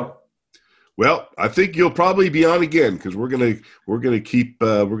this show. Well, I think you'll probably be on again because we're gonna keep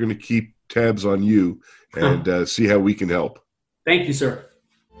tabs on you and see how we can help. Thank you, sir.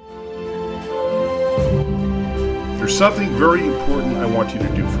 There's something very important I want you to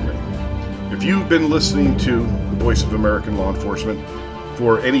do for me. If you've been listening to the Voice of American Law Enforcement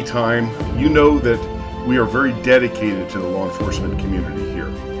for any time, you know that we are very dedicated to the law enforcement community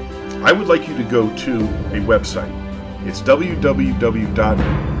here. I would like you to go to a website. It's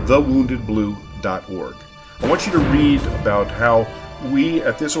www.thewoundedblue.org. I want you to read about how we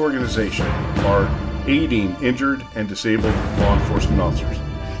at this organization are aiding injured and disabled law enforcement officers.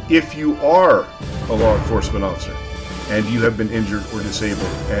 If you are a law enforcement officer and you have been injured or disabled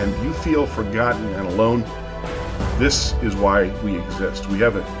and you feel forgotten and alone, this is why we exist. We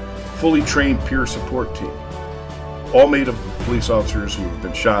have a fully trained peer support team, all made up of police officers who have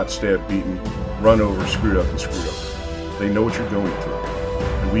been shot, stabbed, beaten, run over, screwed up, and screwed over. They know what you're going through,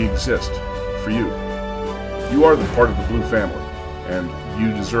 and we exist for you. You are the part of the Blue family, and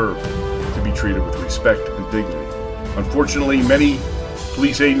you deserve to be treated with respect and dignity. Unfortunately, many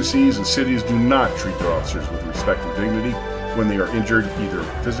police agencies and cities do not treat their officers with respect and dignity when they are injured, either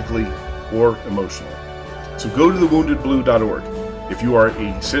physically or emotionally. So go to thewoundedblue.org. If you are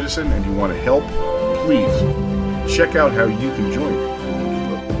a citizen and you want to help, please check out how you can join the Wounded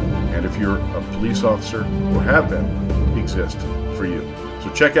Blue. And if you're a police officer or have been, exist for you. So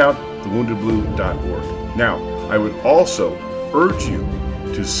check out thewoundedblue.org. Now, I would also urge you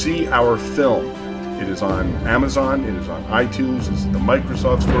to see our film. It is on Amazon, it is on iTunes, it's the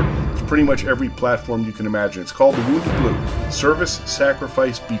Microsoft Store, it's pretty much every platform you can imagine. It's called The Wounded Blue, Service,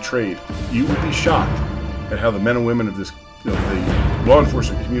 Sacrifice, Betrayed. You would be shocked at how the men and women of this, the law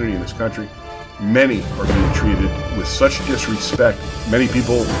enforcement community in this country, many are being treated with such disrespect. Many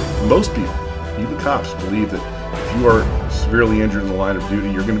people, most people, even cops, believe that if you are severely injured in the line of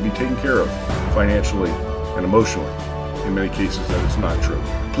duty, you're going to be taken care of financially and emotionally. In many cases, that is not true.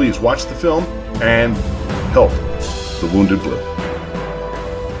 Please watch the film and help the Wounded Blue.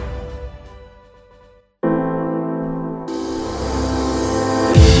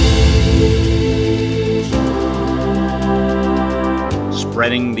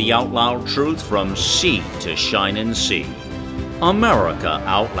 Spreading the out loud truth from sea to shining sea.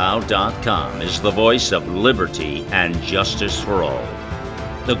 AmericaOutloud.com is the voice of liberty and justice for all.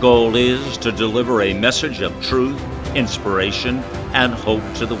 The goal is to deliver a message of truth, inspiration, and hope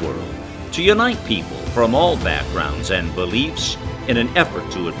to the world, to unite people from all backgrounds and beliefs in an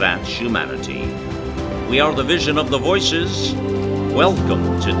effort to advance humanity. We are the vision of the voices.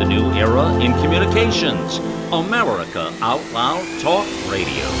 Welcome to the new era in communications, America Out Loud Talk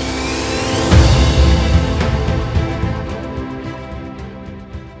Radio.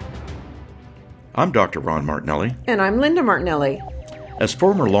 I'm Dr. Ron Martinelli. And I'm Linda Martinelli. As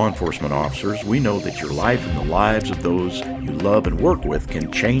former law enforcement officers, we know that your life and the lives of those you love and work with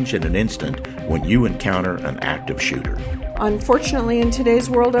can change in an instant when you encounter an active shooter. Unfortunately, in today's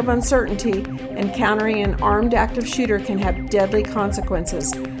world of uncertainty, encountering an armed active shooter can have deadly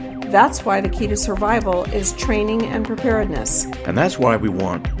consequences. That's why the key to survival is training and preparedness. And that's why we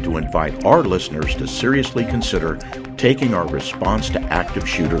want to invite our listeners to seriously consider taking our Response to Active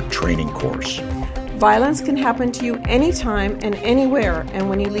Shooter training course. Violence can happen to you anytime and anywhere and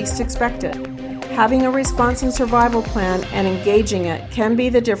when you least expect it. Having a response and survival plan and engaging it can be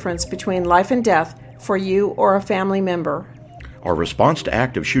the difference between life and death for you or a family member. Our Response to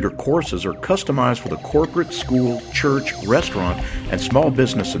Active Shooter courses are customized for the corporate, school, church, restaurant, and small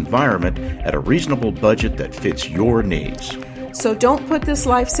business environment at a reasonable budget that fits your needs. So don't put this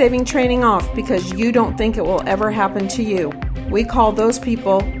life-saving training off because you don't think it will ever happen to you. We call those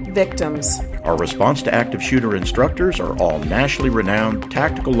people victims. Our Response to Active Shooter instructors are all nationally renowned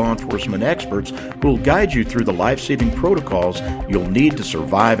tactical law enforcement experts who will guide you through the life-saving protocols you'll need to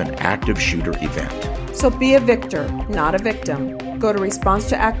survive an active shooter event. So be a victor, not a victim. Go to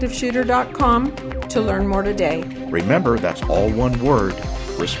responsetoactiveshooter.com to learn more today. Remember, that's all one word,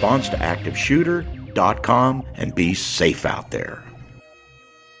 responsetoactiveshooter.com, and be safe out there.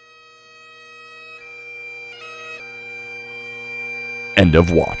 End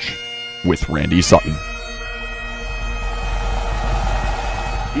of Watch with Randy Sutton.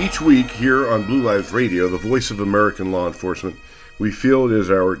 Each week here on Blue Lives Radio, the voice of American law enforcement, we feel it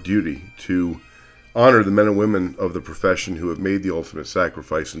is our duty to honor the men and women of the profession who have made the ultimate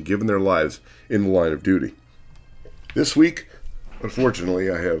sacrifice and given their lives in the line of duty. This week, unfortunately,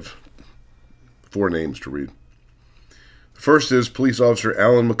 I have 4 names to read. The first is Police Officer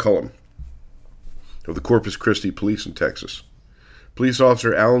Alan McCullum of the Corpus Christi Police in Texas. Police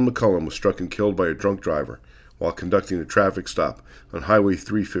Officer Alan McCullum was struck and killed by a drunk driver while conducting a traffic stop on Highway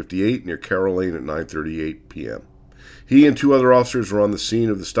 358 near Carroll Lane at 9:38 p.m. He and 2 other officers were on the scene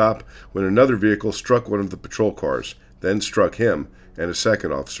of the stop when another vehicle struck one of the patrol cars, then struck him and a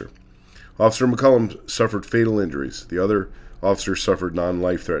second officer. Officer McCullum suffered fatal injuries. The other officer suffered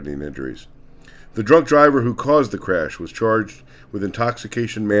non-life-threatening injuries. The drunk driver who caused the crash was charged with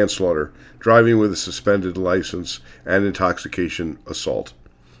intoxication manslaughter, driving with a suspended license, and intoxication assault.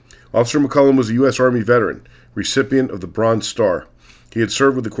 Officer McCullum was a U.S. Army veteran, recipient of the Bronze Star. He had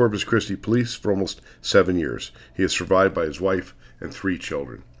served with the Corpus Christi Police for almost 7 years. He is survived by his wife and 3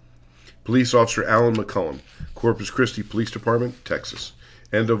 children. Police Officer Alan McCullum, Corpus Christi Police Department, Texas.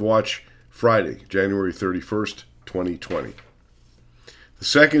 End of watch Friday, January 31st, 2020. The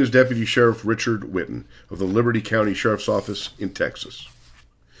second is Deputy Sheriff Richard Whitten of the Liberty County Sheriff's Office in Texas.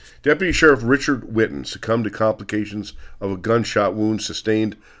 Deputy Sheriff Richard Whitten succumbed to complications of a gunshot wound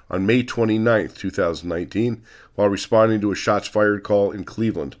sustained on May 29, 2019, while responding to a shots fired call in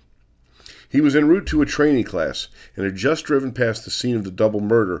Cleveland. He was en route to a training class and had just driven past the scene of the double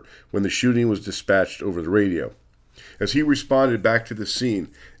murder when the shooting was dispatched over the radio. As he responded back to the scene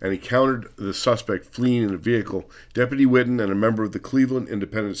and encountered the suspect fleeing in a vehicle, Deputy Whitten and a member of the Cleveland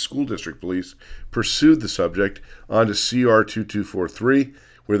Independent School District Police pursued the subject onto CR 2243,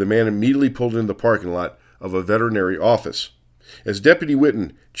 where the man immediately pulled into the parking lot of a veterinary office. As Deputy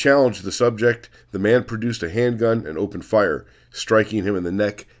Whitten challenged the subject, the man produced a handgun and opened fire, striking him in the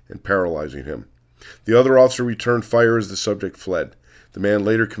neck and paralyzing him. The other officer returned fire as the subject fled. The man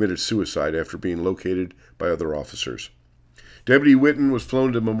later committed suicide after being located by other officers. Deputy Whitten was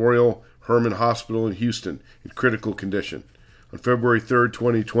flown to Memorial Hermann Hospital in Houston in critical condition. On February 3,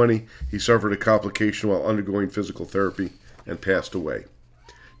 2020, he suffered a complication while undergoing physical therapy and passed away.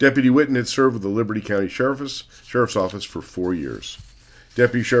 Deputy Whitten had served with the Liberty County Sheriff's Office for 4 years.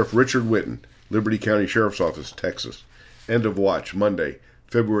 Deputy Sheriff Richard Whitten, Liberty County Sheriff's Office, Texas. End of watch, Monday,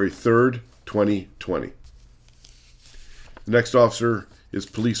 February 3rd, 2020. The next officer is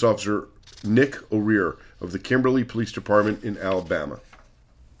Police Officer Nick O'Rear of the Kimberly Police Department in Alabama.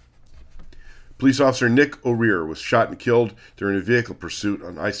 Police Officer Nick O'Rear was shot and killed during a vehicle pursuit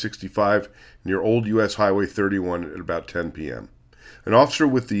on I-65 near Old U.S. Highway 31 at about 10 p.m. An officer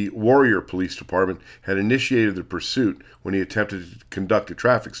with the Warrior Police Department had initiated the pursuit when he attempted to conduct a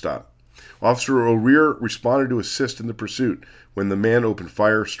traffic stop. Officer O'Rear responded to assist in the pursuit when the man opened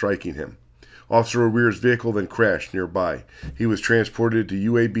fire, striking him. Officer O'Rear's vehicle then crashed nearby. He was transported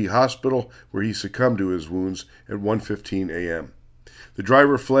to UAB Hospital, where he succumbed to his wounds at 1:15 a.m. The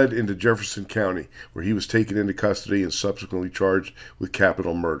driver fled into Jefferson County, where he was taken into custody and subsequently charged with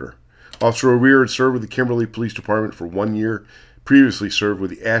capital murder. Officer O'Rear had served with the Kimberly Police Department for 1 year, previously served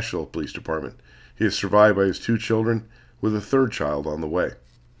with the Asheville Police Department. He is survived by his 2 children, with a 3rd child on the way.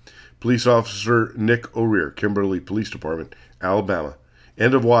 Police Officer Nick O'Rear, Kimberly Police Department, Alabama.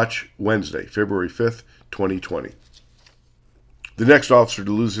 End of watch Wednesday, February 5th, 2020. The next officer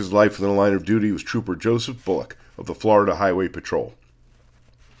to lose his life in the line of duty was Trooper Joseph Bullock of the Florida Highway Patrol.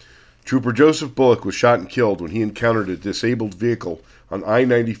 Trooper Joseph Bullock was shot and killed when he encountered a disabled vehicle on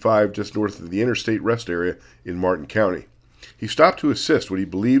I-95 just north of the interstate rest area in Martin County. He stopped to assist what he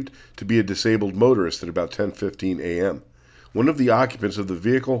believed to be a disabled motorist at about 10:15 a.m. One of the occupants of the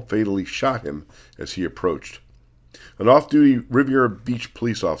vehicle fatally shot him as he approached. An off-duty Riviera Beach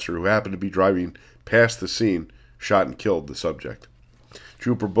police officer who happened to be driving past the scene shot and killed the subject.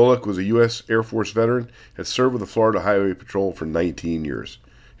 Trooper Bullock was a U.S. Air Force veteran, had served with the Florida Highway Patrol for 19 years.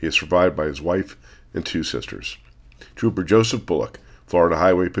 He is survived by his wife and 2 sisters. Trooper Joseph Bullock, Florida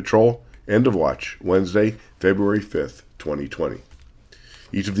Highway Patrol, end of watch, Wednesday, February 5th, 2020.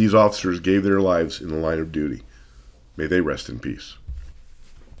 Each of these officers gave their lives in the line of duty. May they rest in peace.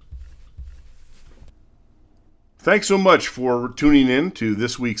 Thanks so much for tuning in to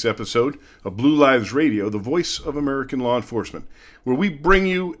this week's episode of Blue Lives Radio, the voice of American law enforcement, where we bring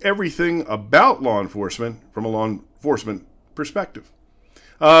you everything about law enforcement from a law enforcement perspective.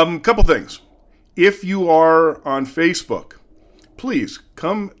 Couple things. If you are on Facebook, please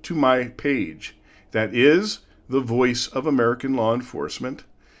come to my page. That is the voice of American law enforcement,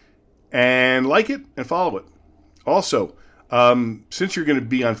 and like it and follow it. Also, since you're going to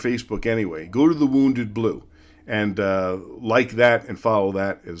be on Facebook anyway, go to the Wounded Blue and like that and follow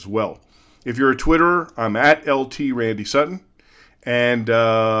that as well. If you're a Twitterer, I'm at LT Randy Sutton, and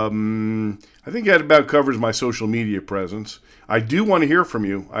I think that about covers my social media presence. I do want to hear from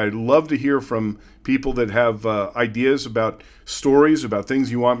you. I'd love to hear from people that have ideas about stories, about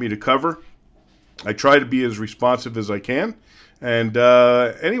things you want me to cover. I try to be as responsive as I can. And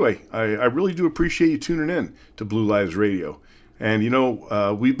anyway, I really do appreciate you tuning in to Blue Lives Radio. And,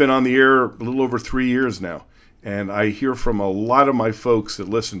 we've been on the air a little over 3 years now. And I hear from a lot of my folks that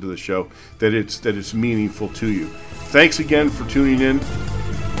listen to the show that it's meaningful to you. Thanks again for tuning in,